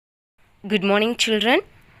Good morning, children.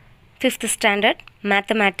 5th Standard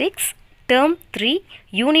Mathematics, Term 3,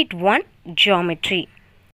 Unit 1, Geometry.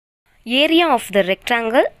 Area of the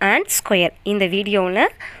rectangle and square. இந்த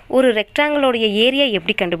வீடியோவில் ஒரு ரெக்டாங்கிளோடைய area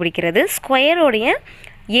எப்படி கண்டுபிடிக்கிறது, ஸ்கொயரோடைய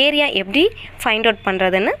area எப்படி ஃபைண்ட் அவுட்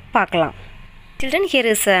பண்ணுறதுன்னு பார்க்கலாம். Children, here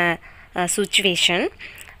is a situation.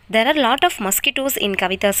 There are a lot of mosquitoes in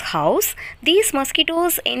Kavita's house. These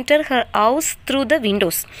mosquitoes enter her house through the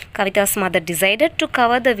windows. Kavita's mother decided to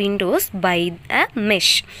cover the windows by a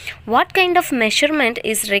mesh. What kind of measurement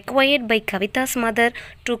is required by Kavita's mother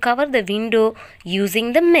to cover the window using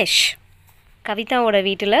the mesh? கவிதாவோட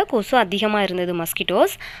வீட்டில் கொசு அதிகமாக இருந்தது,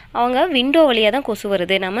 mosquitoes. அவங்க window வழியாக தான் கொசு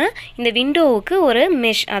வருது. நம்ம இந்த விண்டோவுக்கு ஒரு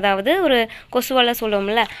மெஷ், அதாவது ஒரு கொசுவலை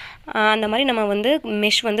சொல்லுவோம்ல, அந்த மாதிரி நம்ம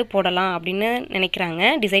மெஷ் போடலாம் அப்படின்னு நினைக்கிறாங்க,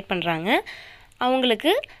 டிசைட் பண்ணுறாங்க.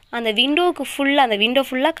 அவங்களுக்கு அந்த விண்டோவுக்கு ஃபுல்லாக, அந்த விண்டோ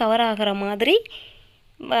ஃபுல்லாக கவர் ஆகிற மாதிரி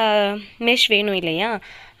மெஷ் வேணும் இல்லையா?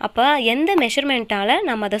 அப்போ எந்த மெஷர்மெண்ட்டால்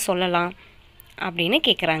நம்ம அதை சொல்லலாம் அப்படின்னு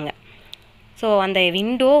கேட்குறாங்க. ஸோ அந்த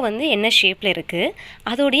விண்டோ என்ன ஷேப்பில் இருக்குது,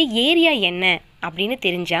 அதோடைய ஏரியா என்ன அப்படின்னு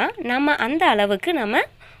தெரிஞ்சால் நம்ம அந்த அளவுக்கு நம்ம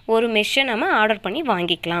ஒரு மெஷ்ஷை நம்ம ஆர்டர் பண்ணி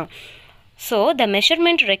வாங்கிக்கலாம். So the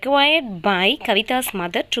measurement required by Kavidas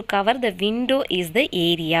mother to cover the window is the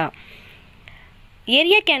area.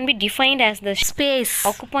 Area can be defined as the space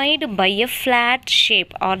occupied by a flat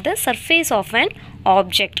shape or the surface of an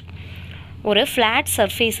object. ஒரு flat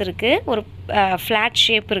surface இருக்குது, ஒரு flat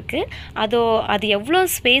shape இருக்குது, அது எவ்வளோ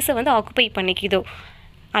ஸ்பேஸை occupy பண்ணிக்குதோ,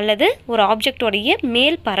 அல்லது ஒரு ஆப்ஜெக்டோடைய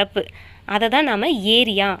மேல் பரப்பு, அதை தான் நம்ம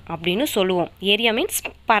ஏரியா அப்படின்னு சொல்லுவோம். ஏரியா மீன்ஸ்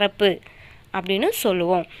பரப்பு அப்படின்னு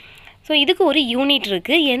சொல்லுவோம். ஸோ இதுக்கு ஒரு யூனிட்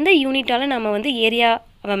இருக்குது. எந்த யூனிட்டால் நம்ம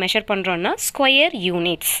ஏரியாவை மெஷர் பண்ணுறோன்னா ஸ்கொயர்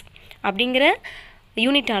யூனிட்ஸ் அப்படிங்கிற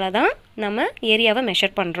யூனிட்டால் தான் நம்ம ஏரியாவை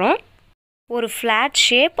மெஷர் பண்ணுறோம். ஒரு ஃப்ளாட்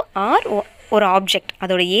ஷேப் ஆர் ஒரு ஆப்ஜெக்ட்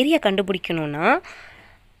அதோட ஏரியா கண்டுபிடிக்கணுன்னா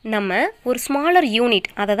நம்ம ஒரு ஸ்மாலர் யூனிட்,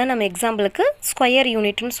 அதை தான் நம்ம எக்ஸாம்பிளுக்கு ஸ்கொயர்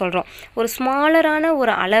யூனிட்னு சொல்கிறோம். ஒரு ஸ்மாலரான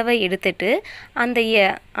ஒரு அளவை எடுத்துட்டு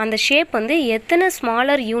அந்த ஷேப் எத்தனை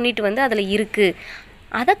ஸ்மாலர் யூனிட் அதில் இருக்குது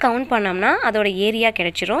அதை கவுண்ட் பண்ணோம்னா அதோட ஏரியா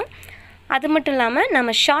கிடைச்சிரும். அது மட்டும் இல்லாமல்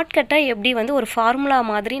நம்ம ஷார்ட்கட்டாக எப்படி ஒரு ஃபார்முலா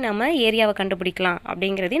மாதிரி நம்ம ஏரியாவை கண்டுபிடிக்கலாம்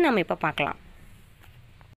அப்படிங்கிறதையும் நம்ம இப்போ பார்க்கலாம்.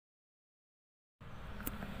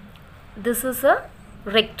 This is a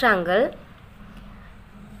rectangle.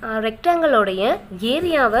 ரெக்டாங்கிளோடைய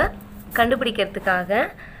ஏரியாவை கண்டுபிடிக்கிறதுக்காக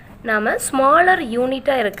நாம் ஸ்மாலர்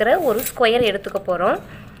யூனிட்டாக இருக்கிற ஒரு ஸ்கொயர் எடுத்துக்க போகிறோம்.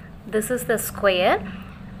 This is the square.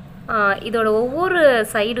 இதோட ஒவ்வொரு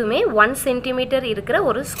சைடுமே 1 சென்டிமீட்டர் இருக்கிற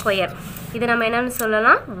ஒரு ஸ்கொயர். இதை நம்ம என்னென்னு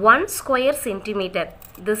சொல்லலாம், 1 square centimetre.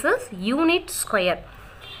 This is unit square.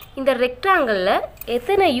 இந்த ரெக்டாங்கிளில்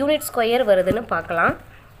எத்தனை யூனிட் ஸ்கொயர் வருதுன்னு பார்க்கலாம்.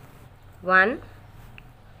 1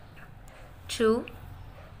 2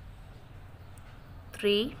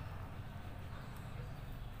 3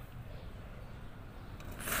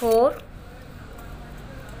 4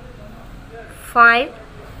 5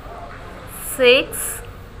 6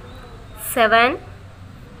 7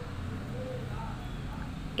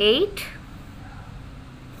 8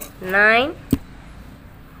 9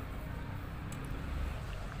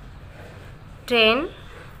 10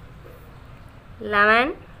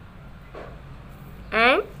 11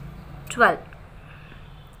 and 12.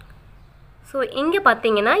 ஸோ இங்கே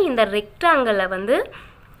பார்த்தீங்கன்னா இந்த ரெக்டாங்கிளில்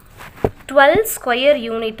 12 ஸ்கொயர்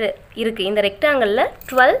யூனிட் இருக்குது. இந்த ரெக்டாங்கிளில்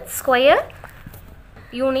 12 ஸ்கொயர்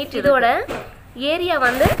யூனிட். இதோட ஏரியா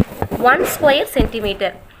 1 ஸ்கொயர்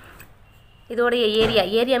சென்டிமீட்டர். இதோடைய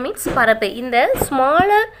ஏரியா மீன்ஸ் பரப்பு. இந்த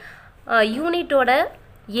ஸ்மாலர் யூனிட்டோட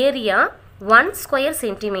ஏரியா 1 ஸ்கொயர்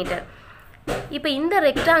சென்டிமீட்டர். இப்போ இந்த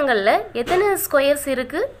ரெக்டாங்கிளில் எத்தனை ஸ்கொயர்ஸ்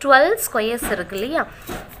இருக்குது? 12 ஸ்கொயர்ஸ் இருக்குது இல்லையா?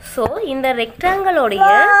 ஸோ இந்த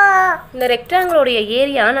ரெக்டாங்கிளோடைய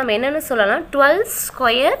ஏரியா நம்ம என்னென்னு சொல்லலாம், 12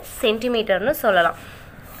 ஸ்கொயர் சென்டிமீட்டர்னு சொல்லலாம்.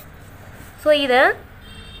 ஸோ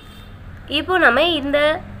இப்போ நம்ம இந்த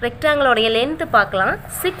ரெக்டாங்கிளோடைய லென்த்து பார்க்கலாம்.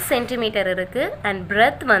 6 சென்டிமீட்டர் இருக்குது அண்ட்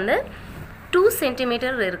பிரெத் 2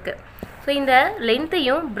 சென்டிமீட்டர் இருக்குது. ஸோ இந்த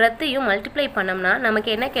லென்த்தையும் பிரெத்தையும் மல்டிப்ளை பண்ணோம்னா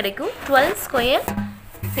நமக்கு என்ன கிடைக்கும், 12 ஸ்கொயர்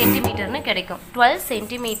சென்டிமீட்டர்னு கிடைக்கும். 12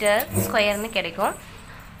 சென்டிமீட்டர் ஸ்கொயர்னு கிடைக்கும்.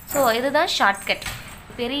 ஸோ இதுதான் ஷார்ட்கட்.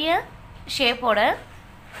 பெரிய ஷேப்போட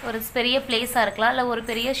ஒரு பெரிய பிளேஸாக இருக்கலாம், இல்லை ஒரு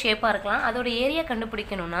பெரிய ஷேப்பாக இருக்கலாம், அதோட ஏரியா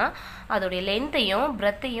கண்டுபிடிக்கணும்னா அதோடைய லென்த்தையும்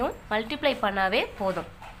பிரெத்தையும் மல்டிப்ளை பண்ணாவே போதும்.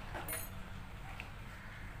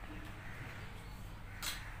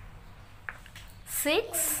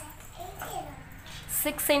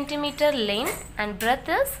 Six centimeter length and breadth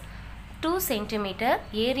is 2 centimeter.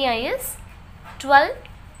 Area is 12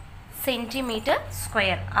 centimeter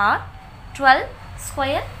square or 12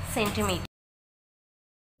 square centimeter.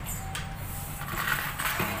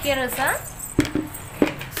 Here is a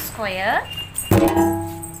square.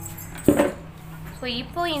 So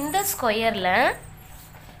இப்போ இந்த ஸ்கொயரில்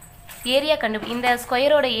ஏரியா இந்த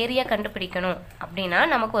ஸ்கொயரோட ஏரியா கண்டுபிடிக்கணும் அப்படின்னா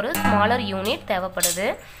நமக்கு ஒரு ஸ்மாலர் யூனிட் தேவைப்படுது.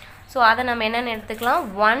 ஸோ அதை நம்ம என்னென்னு எடுத்துக்கலாம்,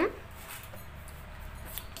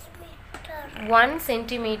 1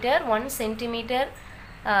 சென்டிமீட்டர்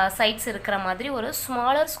சைட்ஸ் இருக்கிற மாதிரி ஒரு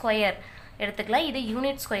ஸ்மாலர் ஸ்கொயர் எடுத்துக்கலாம். இது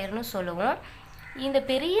யூனிட் ஸ்கொயர்னு சொல்லுவோம். இந்த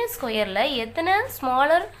பெரிய ஸ்கொயரில் எத்தனை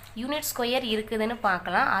ஸ்மாலர் யூனிட் ஸ்கொயர் இருக்குதுன்னு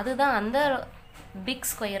பார்க்கலாம். அதுதான் அந்த பிக்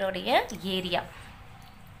ஸ்கொயரோடைய ஏரியா.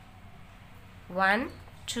 1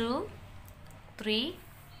 2 3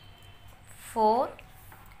 4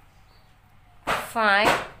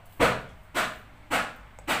 5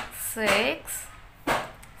 6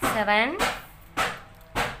 7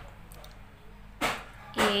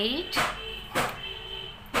 8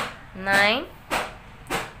 9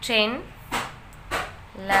 10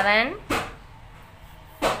 11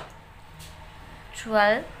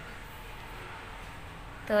 12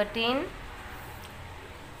 13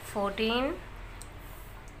 14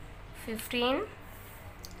 15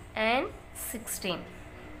 and 16.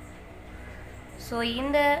 ஸோ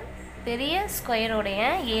இந்த பெரிய ஸ்கொயரோடைய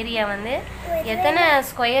ஏரியா வந்து எத்தனை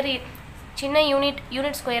ஸ்கொயர் சின்ன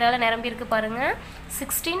யூனிட் ஸ்கொயரால் நிரம்பியிருக்கு பாருங்கள்.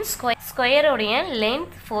 16 ஸ்கொயரோடைய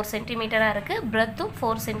லென்த் 4 சென்டிமீட்டராக இருக்குது, பிரெத்தும்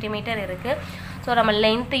 4 சென்டிமீட்டர் இருக்குது. ஸோ நம்ம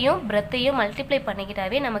லென்த்தையும் பிரெத்தையும் மல்டிப்ளை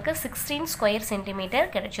பண்ணிக்கிட்டாவே நமக்கு 16 ஸ்கொயர்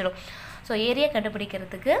சென்டிமீட்டர் கிடைச்சிடும். ஸோ ஏரியா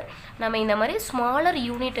கண்டுபிடிக்கிறதுக்கு நம்ம இந்த மாதிரி ஸ்மாலர்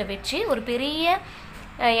யூனிட்டை வச்சு ஒரு பெரிய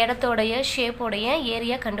இடத்தோடைய ஷேப்போடைய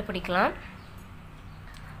ஏரியா கண்டுபிடிக்கலாம்.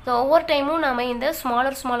 ஸோ ஒவ்வொரு டைமும் நம்ம இந்த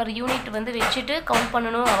ஸ்மாலர் யூனிட் வந்து வச்சுட்டு கவுண்ட்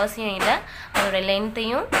பண்ணணும் அவசியம் இல்லை. அதோடய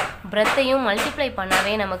லென்த்தையும் பிரெத்தையும் மல்டிப்ளை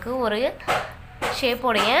பண்ணாவே நமக்கு ஒரு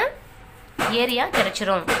ஷேப்போடைய ஏரியா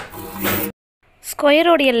கிடைச்சிரும்.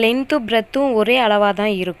 ஸ்கொயரோடைய லென்த்தும் பிரெத்தும் ஒரே அளவாக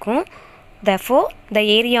தான் இருக்கும். therefore the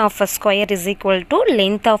area of a square is equal to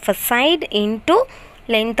length of a side into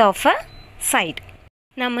length of a side.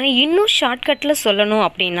 நம்ம இன்னும் ஷார்ட்கட்டில் சொல்லணும்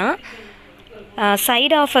அப்படின்னா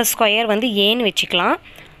சைடு ஆஃப் அ ஸ்கொயர் வந்து ஏன்னு வச்சுக்கலாம்.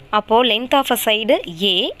 அப்போது லென்த் ஆஃப் அ சைடு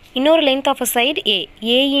ஏ, இன்னொரு length of a side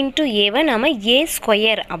A into ஏவை நம்ம ஏ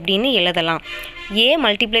ஸ்கொயர் அப்படின்னு எழுதலாம். ஏ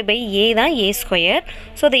மல்டிப்ளை பை ஏ தான் ஏ square.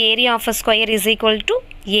 So the area of a square is equal to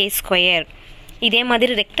A square. இதே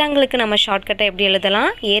மாதிரி ரெக்டாங்கிளுக்கு நம்ம ஷார்ட்கட்டை எப்படி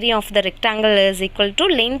எழுதலாம், area of the rectangle is equal to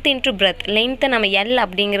length into breadth. லென்த்தை நம்ம எல்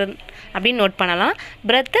அப்படின்னு நோட் பண்ணலாம்,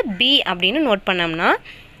 பிரெத்தை பி அப்படின்னு நோட் பண்ணோம்னா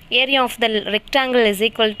area of the rectangle is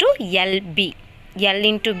equal to LP. L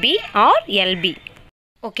into B R LP.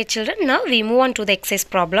 Okay children, now we move on to the exercise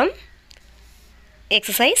problem.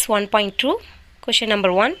 Exercise 1.2, question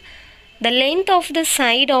number 1. The length of the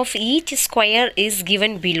side of each square is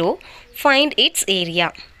given below. Find its area.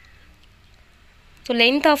 So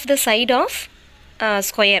length of the side of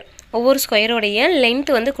square. ஒவ்வொரு ஸ்கொயரோடைய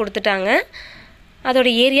length வந்து கொடுத்துட்டாங்க,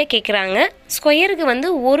 அதோட area கேட்குறாங்க. ஸ்கொயருக்கு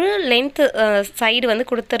வந்து ஒரு length side வந்து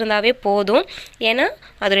கொடுத்துருந்தாவே போதும், ஏன்னா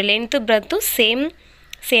அதோட லென்த்து பிரெத்தும்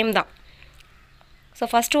சேம் தான். So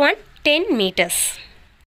first one 10 meters.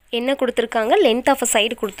 என்ன கொடுத்துருக்காங்க, லென்த் ஆஃப் அ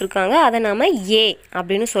சைடு கொடுத்துருக்காங்க, அதை நாம் ஏ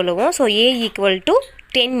அப்படின்னு சொல்லுவோம். So A equal to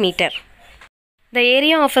 10 meter. The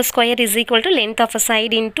area of a square is equal to length of a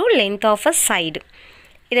side into length of a side.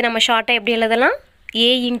 இதை நம்ம ஷார்ட்டாக எப்படி எழுதலாம், A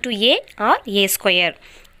into A R A square.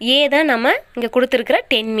 ஏ தான் நம்ம இங்கே கொடுத்துருக்கிற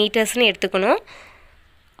 10 metersனு எடுத்துக்கணும்.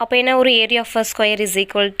 அப்போ என்ன ஒரு area of a square is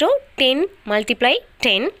equal to 10 multiply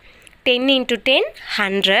 10. 10 into 10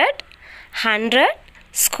 100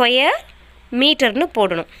 square மீட்டர்னு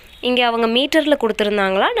போடணும். இங்கே அவங்க மீட்டரில்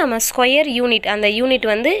கொடுத்துருந்தாங்களா, நம்ம ஸ்கொயர் யூனிட், அந்த யூனிட்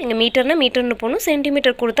வந்து இங்கே மீட்டர்னு போடணும்,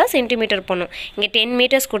 சென்டிமீட்டர் கொடுத்தா சென்டிமீட்டர் போடணும். இங்கே 10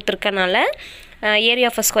 meters கொடுத்துருக்கனால area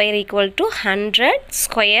of a square equal to 100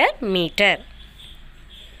 square metre.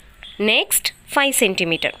 Next 5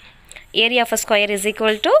 centimeter. Area of a square is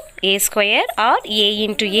equal to A square R A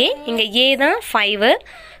into ஏ. இங்கே ஏ தான் 5.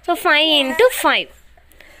 So 5 into 5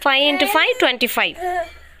 25.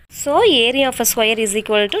 So area of a square is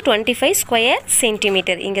equal to 25 square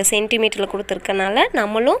centimetre. இங்கே சென்டிமீட்டரில் கொடுத்துருக்கனால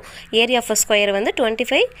நம்மளும் area of a square வந்து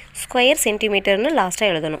 25 square சென்டிமீட்டர்னு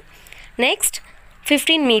லாஸ்ட்டாக எழுதணும். Next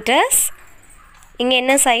 15 meters. இங்கே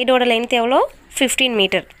என்ன சைடோட length எவ்வளோ, 15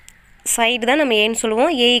 meter. சைடு தான் நம்ம ஏன்னு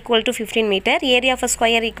சொல்லுவோம். ஏ equal to 15 meter. Area of a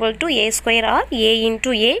square equal to A square R A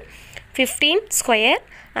into A. 15 square,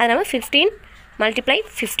 அது நம்ம 15 மல்டிப்ளை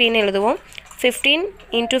 15 எழுதுவோம். 15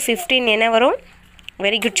 இன்ட்டு 15 என்ன வரும்,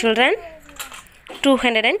 very good children,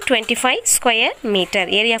 225 square meter.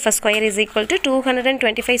 Area of a square is equal to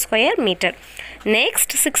 225 square meter. Next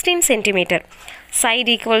 16 centimeter. Side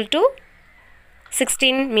equal to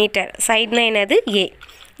 16 meter. Side na enadhu a.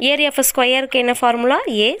 Area of a square ku enna formula,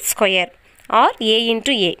 a square or a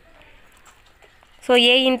into a. So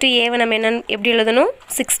a into a va nam enna eppadi eludhanum,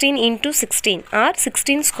 16 into 16 or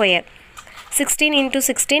 16 square. 16 into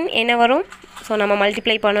 16 என்ன வரும்? So நம்ம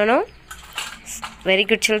multiply பண்ணணும். Very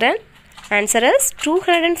good children. Answer is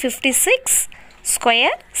 256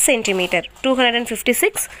 square centimetre.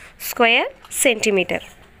 256 square centimetre.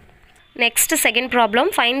 Next second problem.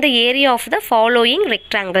 Find the area of the following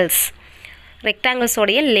rectangles.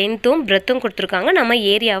 ரெக்டாங்கிள்ஸோடைய லென்த்தும் பிரெத்தும் கொடுத்துருக்காங்க. நம்ம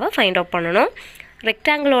ஏரியாவை find out பண்ணணும்.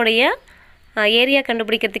 ரெக்டாங்கிளோடைய area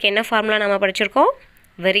கண்டுபிடிக்கிறதுக்கு என்ன ஃபார்முலா நம்ம படிச்சிருக்கோம்?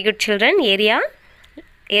 Very good children. Area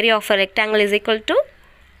of a rectangle is equal to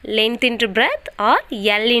length into breadth or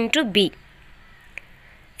L into B.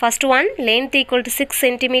 First one, length equal to 6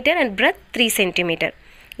 cm and breadth 3 cm.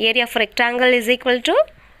 Area of rectangle is equal to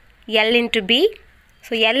L into B.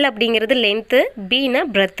 So L அப்படிங்கிறது length, B னா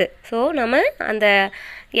breadth. So நம்ம அந்த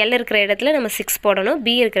L இருக்கிற இடத்துல நம்ம 6 போடணும், B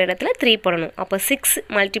இருக்கிற இடத்துல 3 போடணும். அப்போ 6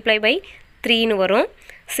 multiply by 3 வரும்.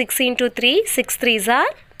 6 into 3, 6 3s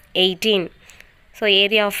are 18. So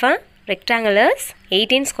area of a rectangle is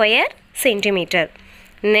 18 square centimeter.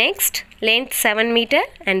 Next, length 7 meter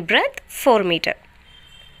and breadth 4 meter.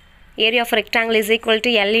 Area of rectangle is equal to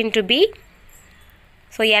L into B.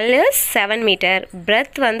 So L is 7 meter,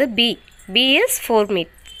 breadth வந்து B is 4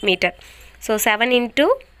 meter. So 7 into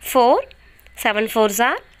 4, 7 4s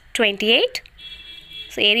are 28.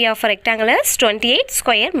 So area of a rectangle is 28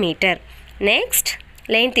 square meter. Next,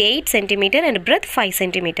 length 8 centimeter and breadth 5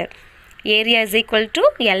 centimeter. Area is equal to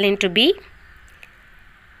L into B.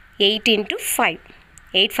 8 into 5.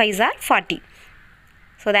 8 5s are 40.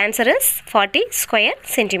 So the answer is 40 square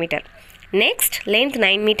centimeter. Next, length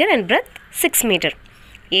 9 meter and breadth 6 meter.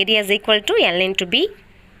 Area is equal to L into B.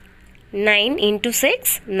 9 into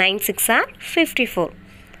 6, 9 6 are 54.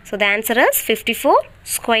 So the answer is 54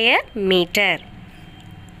 square meter.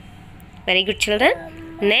 Very good children.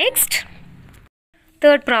 Next,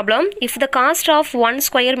 third problem. If the cost of 1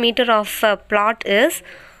 square meter of a plot is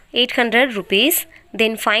 800 rupees,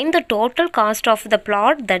 then find the total cost of the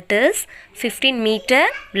plot that is 15 meter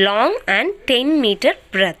long and 10 meter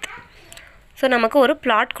breadth. So நமக்கு ஒரு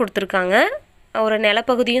plot கொடுத்துருக்காங்க. ஒரு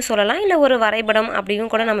நிலப்பகுதியும் சொல்லலாம், இல்லை ஒரு வரைபடம்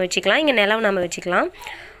அப்படியும் கூட நம்ம வச்சுக்கலாம். இங்கே நிலம் நம்ம வச்சுக்கலாம்.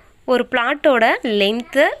 ஒரு பிளாட்டோட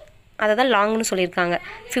லென்த்து அதை தான் லாங்னு சொல்லியிருக்காங்க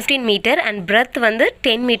 15 மீட்டர் அண்ட் பிரெத் வந்து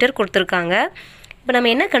 10 மீட்டர் கொடுத்துருக்காங்க. இப்போ நம்ம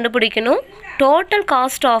என்ன கண்டுபிடிக்கணும்? Total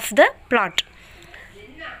cost of the plot.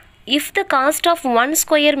 If the cost of 1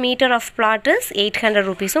 square meter of plot is 800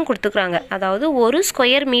 rupees கொடுத்துக்கிறாங்க. அதாவது ஒரு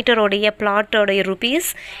ஸ்கொயர் மீட்டரோடைய பிளாட்டோடைய rupees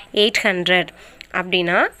 800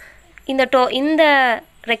 அப்படின்னா இந்த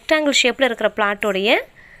ரெக்டாங்கிள் ஷேப்பில் இருக்கிற பிளாட்டோடைய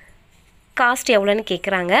காஸ்ட் எவ்வளோன்னு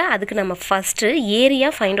கேட்குறாங்க. அதுக்கு நம்ம ஃபஸ்ட்டு ஏரியா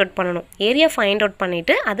ஃபைண்ட் அவுட் பண்ணணும். ஏரியா ஃபைண்ட் அவுட்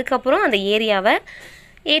பண்ணிவிட்டு அதுக்கப்புறம் அந்த ஏரியாவை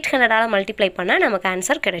 800ஆல் மல்டிப்ளை பண்ணால் நமக்கு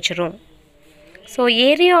ஆன்சர் கிடைச்சிரும். So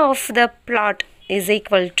area of the plot is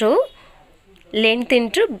equal to length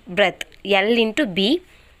into breadth L into B.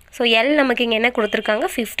 So L நமக்கு இங்கே என்ன கொடுத்துருக்காங்க?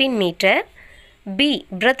 15 மீட்டர். B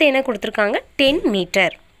breadth என்ன கொடுத்துருக்காங்க? 10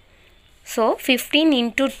 metre. So 15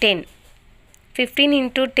 into 10. 15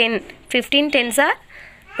 into 10. 15 10s are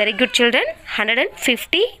very good children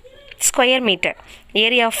 150 square meter.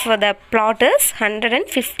 Area of the plot is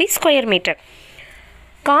 150 square meter.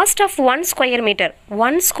 Cost of 1 square meter.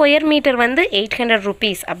 1 square meter வந்து 800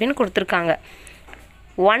 rupees அப்படின்னு கொடுத்துருக்காங்க.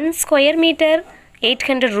 1 square meter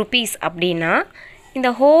 800 rupees அப்படின்னா இந்த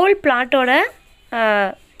whole பிளாட்டோட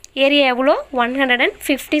area எவ்வளோ?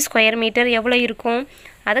 150 square metre எவ்வளோ இருக்கும்?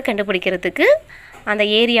 அதை கண்டுபிடிக்கிறதுக்கு அந்த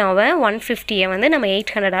ஏரியாவை 150 வந்து நம்ம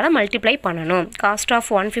 800ஆல் மல்டிப்ளை பண்ணணும். Cost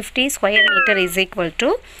of 150 square metre is equal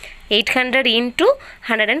to 800 into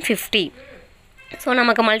 150. So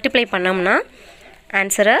நமக்கு மல்டிப்ளை பண்ணோம்னா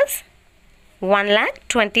answer is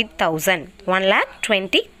 1,20,000.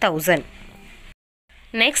 1,20,000.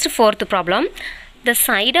 Next, fourth problem. The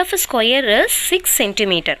side of a square is 6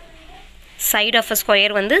 cm. Side of a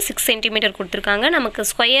square வந்து 6 cm கொடுத்துருக்காங்க. நமக்கு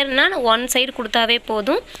ஸ்கொயர்னா ஒன் சைடு கொடுத்தாவே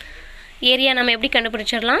போதும். ஏரியா நம்ம எப்படி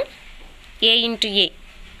கண்டுபிடிச்சிடலாம்? A into A.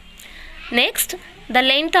 Next, the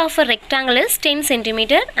length of a rectangle is 10 cm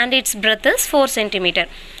and its breadth is 4 cm.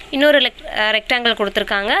 இன்னொரு rectangle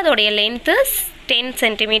கொடுத்துருக்காங்க. அதோடைய length is 10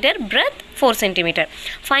 cm, breadth 4 cm.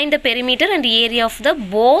 Find the perimeter and area of the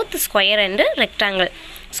both square and rectangle.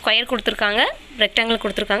 Square கொடுத்துருக்காங்க, rectangle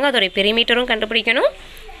கொடுத்துருக்காங்க. அதோடைய பெரிமீட்டரும் கண்டுபிடிக்கணும்,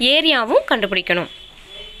 ஏரியாவும் கண்டுபிடிக்கணும்.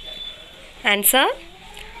 Answer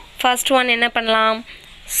first one என்ன பண்ணலாம்?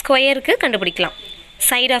 ஸ்கொயருக்கு கண்டுபிடிக்கலாம்.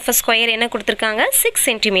 சைட் ஆஃப் அ ஸ்கொயர் என்ன கொடுத்துருக்காங்க? 6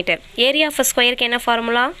 cm. ஏரியா ஆஃப் அ ஸ்கொயருக்கு என்ன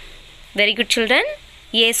formula? Very good children.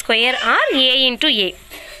 A square R A into A.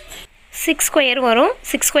 6 square வரும்.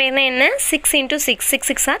 6 ஸ்கொயர்னா என்ன? 6 into 6. 6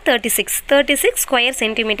 6 are 36. 36 ஸ்கொயர்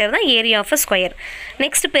சென்டிமீட்டர் தான் area of a square.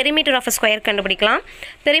 Next perimeter of a square கண்டுபிடிக்கலாம்.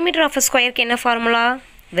 Perimeter of a ஸ்கொயருக்கு என்ன formula?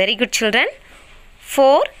 Very good children.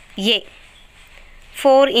 4A.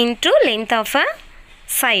 4 into length of a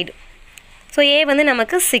side. So A வந்து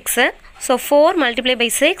நமக்கு 6. So 4 multiplied by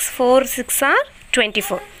 6, 4 6 are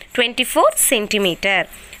 24 centimeter.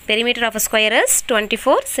 Perimeter of a square is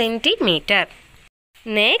 24 centimeter.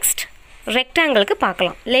 Next, rectangle க்கு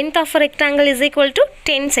பார்க்கலாம். Length of a rectangle is equal to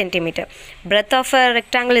 10 centimeter. Breadth of a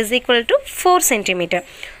rectangle is equal to 4 centimeter.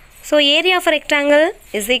 So area of a rectangle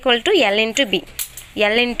is equal to L into B.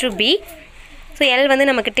 L into B. So L வந்து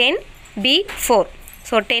நமக்கு 10, B 4.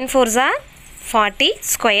 So 10 4s are 40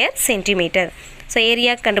 square centimeter. So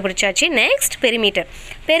area கண்டுபிடிச்சாச்சு. Next, perimeter.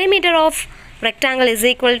 Perimeter of rectangle is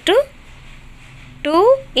equal to 2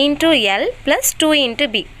 into L plus 2 into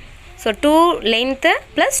B. So 2 length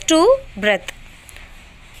plus 2 breadth.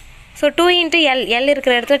 So 2 into L. L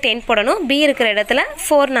இருக்கிற இடத்துல 10 போடணும். B இருக்கிற இடத்துல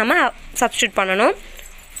 4 நாம substitute பண்ணணும்.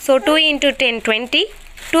 So 2 into 10 20.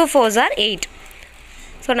 2 4s are 8.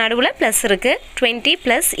 So நடுவுல plus இருக்கு. 20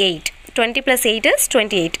 plus 8. 20 plus 8 is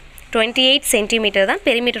 28. 28 centimeter தான்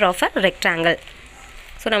perimeter of a rectangle.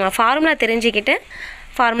 So நம்ம ஃபார்முலா தெரிஞ்சுக்கிட்டு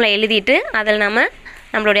ஃபார்முலா எழுதிட்டு அதில்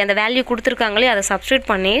நம்மளுடைய அந்த வேல்யூ கொடுத்துருக்காங்களே அதை சப்ஸ்டியூட்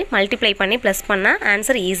பண்ணி மல்டிப்ளை பண்ணி ப்ளஸ் பண்ணால்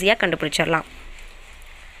ஆன்சர் ஈஸியாக கண்டுபிடிச்சிடலாம்.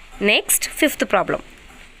 Next 5th problem.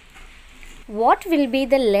 What will be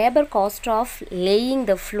the labor cost of laying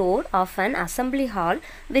the floor of an assembly hall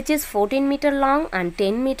which is 14 meter long and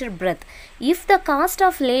 10 meter breadth if the cost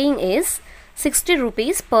of laying is 60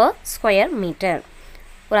 rupees per square meter?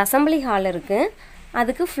 ஒரு assembly hall இருக்குது,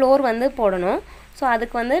 அதுக்கு floor வந்து போடணும். So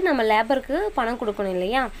அதுக்கு வந்து நம்ம லேபருக்கு பணம் கொடுக்கணும்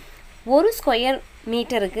இல்லையா. ஒரு ஸ்கொயர்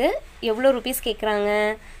மீட்டருக்கு எவ்வளோ ருபீஸ் கேட்குறாங்க?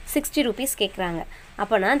 60 rupees கேட்குறாங்க.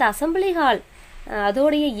 அப்போனா அந்த அசம்பிளி ஹால்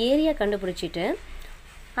அதோடைய ஏரியா கண்டுபிடிச்சிட்டு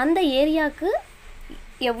அந்த ஏரியாவுக்கு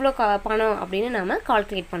எவ்வளோ பணம் அப்படின்னு நம்ம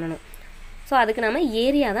கால்குலேட் பண்ணணும். ஸோ அதுக்கு நம்ம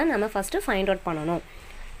ஏரியா தான் நம்ம ஃபஸ்ட்டு ஃபைண்ட் அவுட் பண்ணணும்.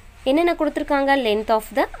 என்னென்ன கொடுத்துருக்காங்க? Length of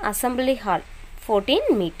the assembly hall 14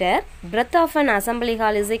 meter. Breadth of an assembly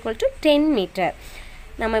hall is equal to 10 meter.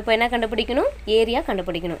 நம்ம இப்போ என்ன கண்டுபிடிக்கணும்? ஏரியா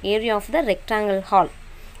கண்டுபிடிக்கணும். Area of the rectangle hall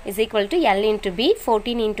is equal to L into B.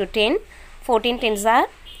 14 into 10. 14 tens are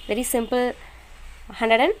very simple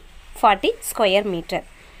 140 square meter.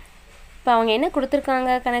 இப்போ அவங்க என்ன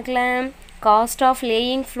கொடுத்துருக்காங்க கணக்கில்? Cost of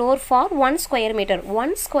laying floor for 1 square meter.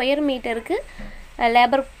 1 square meterக்கு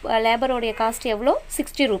லேபரோடைய cost எவ்வளோ?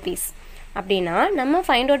 60 rupees. அப்படின்னா நம்ம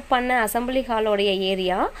ஃபைண்ட் அவுட் பண்ண அசம்பிளி ஹாலோடைய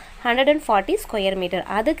ஏரியா 140 square meter.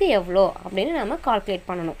 அதுக்கு எவ்வளோ அப்படின்னு நம்ம கால்குலேட்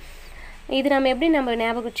பண்ணணும். இது நம்ம எப்படி நம்ம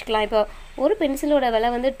ஞாபகம் வச்சுக்கலாம்? இப்போ ஒரு பென்சிலோட விலை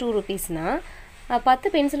வந்து 2 rupeesனால்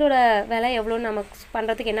 10 பென்சிலோட விலை எவ்வளோன்னு நமக்கு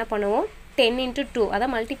பண்ணுறதுக்கு என்ன பண்ணுவோம்? 10 into 2 அதை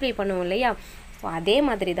மல்டிப்ளை பண்ணுவோம் இல்லையா. ஸோ அதே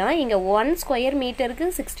மாதிரி தான் இங்கே 1 square meterக்கு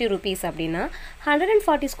 60 rupees அப்படின்னா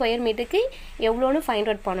 140 square meterக்கு எவ்வளோன்னு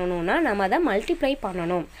ஃபைண்ட் அவுட் பண்ணணும்னா நம்ம அதை மல்டிப்ளை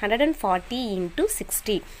பண்ணணும். 140 into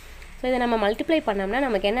 60. ஸோ இதை நம்ம மல்டிப்ளை பண்ணோம்னா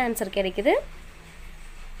நமக்கு என்ன ஆன்சர் கிடைக்குது?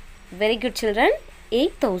 Very good children,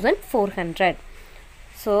 8400.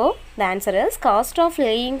 So the answer is cost of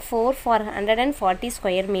laying floor for 140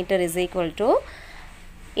 square meter is equal to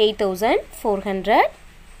 8400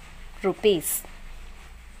 rupees.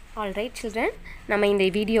 Alright children, நம்ம இந்த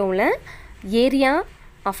வீடியோவில் ஏரியா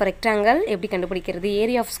ஆஃப் ரெக்டாங்கிள் எப்படி கண்டுபிடிக்கிறது,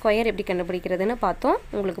 ஏரியா ஆஃப் ஸ்கொயர் எப்படி கண்டுபிடிக்கிறதுன்னு பார்த்தோம்.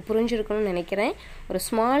 உங்களுக்கு புரிஞ்சிருக்கணும்னு நினைக்கிறேன். ஒரு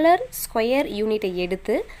ஸ்மாலர் ஸ்கொயர் யூனிட்டை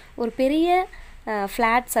எடுத்து ஒரு பெரிய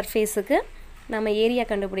ஃப்ளாட் சர்ஃபேஸுக்கு நம்ம ஏரியா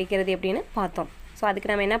கண்டுபிடிக்கிறது எப்படின்னு பார்த்தோம். ஸோ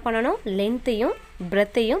அதுக்கு நம்ம என்ன பண்ணணும்? லென்த்தையும்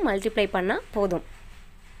பிரெத்தையும் மல்டிப்ளை பண்ணால் போதும்.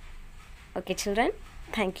 Okay children,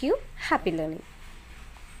 thank you. Happy learning.